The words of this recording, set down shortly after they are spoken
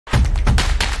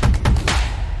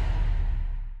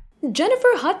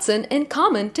Jennifer Hudson and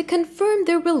Common to confirm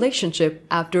their relationship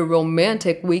after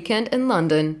romantic weekend in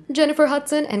London. Jennifer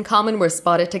Hudson and Common were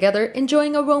spotted together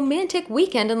enjoying a romantic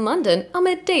weekend in London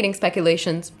amid dating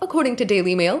speculations. According to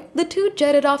Daily Mail, the two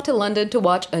jetted off to London to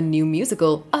watch a new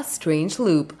musical, A Strange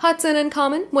Loop. Hudson and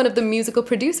Common, one of the musical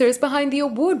producers behind the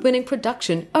award-winning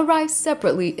production, arrived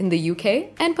separately in the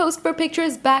UK and posed for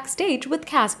pictures backstage with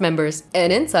cast members.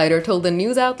 An insider told the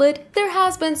news outlet there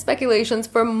has been speculations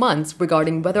for months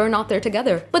regarding whether or not they're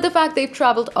together, but the fact they've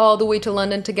traveled all the way to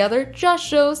London together just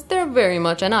shows they're very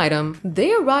much an item.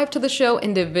 They arrived to the show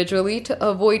individually to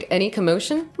avoid any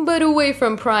commotion, but away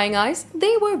from prying eyes,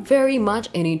 they were very much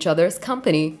in each other's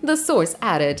company, the source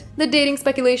added. The dating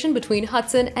speculation between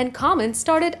Hudson and Common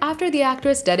started after the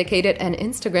actress dedicated an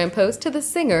Instagram post to the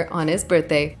singer on his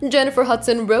birthday. Jennifer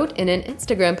Hudson wrote in an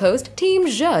Instagram post, "Team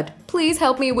Judd, please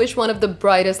help me wish one of the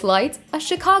brightest lights, a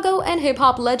Chicago and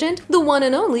hip-hop legend, the one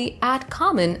and only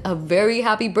 @Common, a very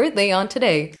happy birthday on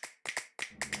today."